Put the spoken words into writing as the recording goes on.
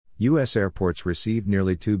U.S. airports received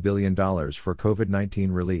nearly $2 billion for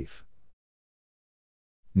COVID-19 relief.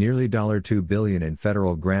 Nearly $2 billion in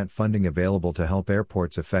federal grant funding available to help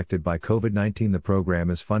airports affected by COVID-19. The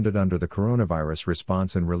program is funded under the Coronavirus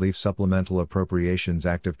Response and Relief Supplemental Appropriations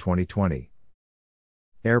Act of 2020.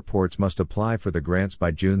 Airports must apply for the grants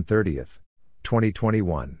by June 30,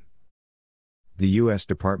 2021. The U.S.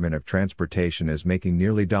 Department of Transportation is making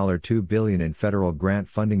nearly $2 billion in federal grant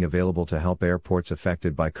funding available to help airports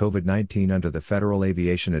affected by COVID-19 under the Federal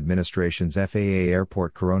Aviation Administration's FAA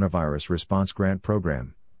Airport Coronavirus Response Grant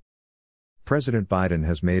Program. President Biden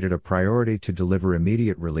has made it a priority to deliver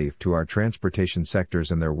immediate relief to our transportation sectors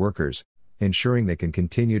and their workers, ensuring they can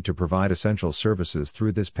continue to provide essential services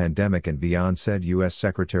through this pandemic and beyond, said U.S.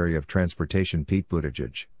 Secretary of Transportation Pete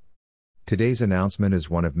Buttigieg. Today's announcement is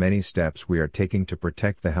one of many steps we are taking to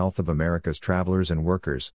protect the health of America's travelers and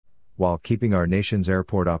workers, while keeping our nation's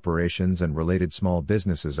airport operations and related small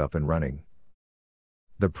businesses up and running.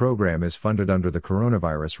 The program is funded under the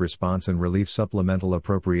Coronavirus Response and Relief Supplemental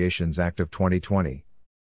Appropriations Act of 2020.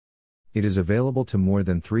 It is available to more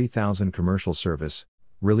than 3,000 commercial service,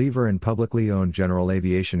 reliever and publicly owned general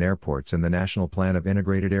aviation airports in the National Plan of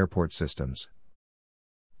Integrated Airport Systems.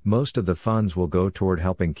 Most of the funds will go toward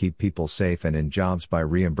helping keep people safe and in jobs by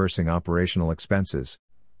reimbursing operational expenses,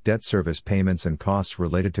 debt service payments and costs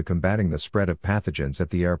related to combating the spread of pathogens at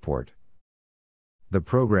the airport. The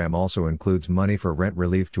program also includes money for rent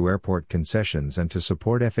relief to airport concessions and to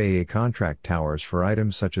support FAA contract towers for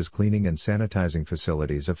items such as cleaning and sanitizing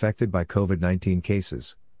facilities affected by COVID-19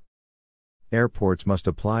 cases. Airports must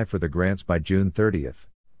apply for the grants by June 30,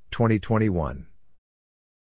 2021.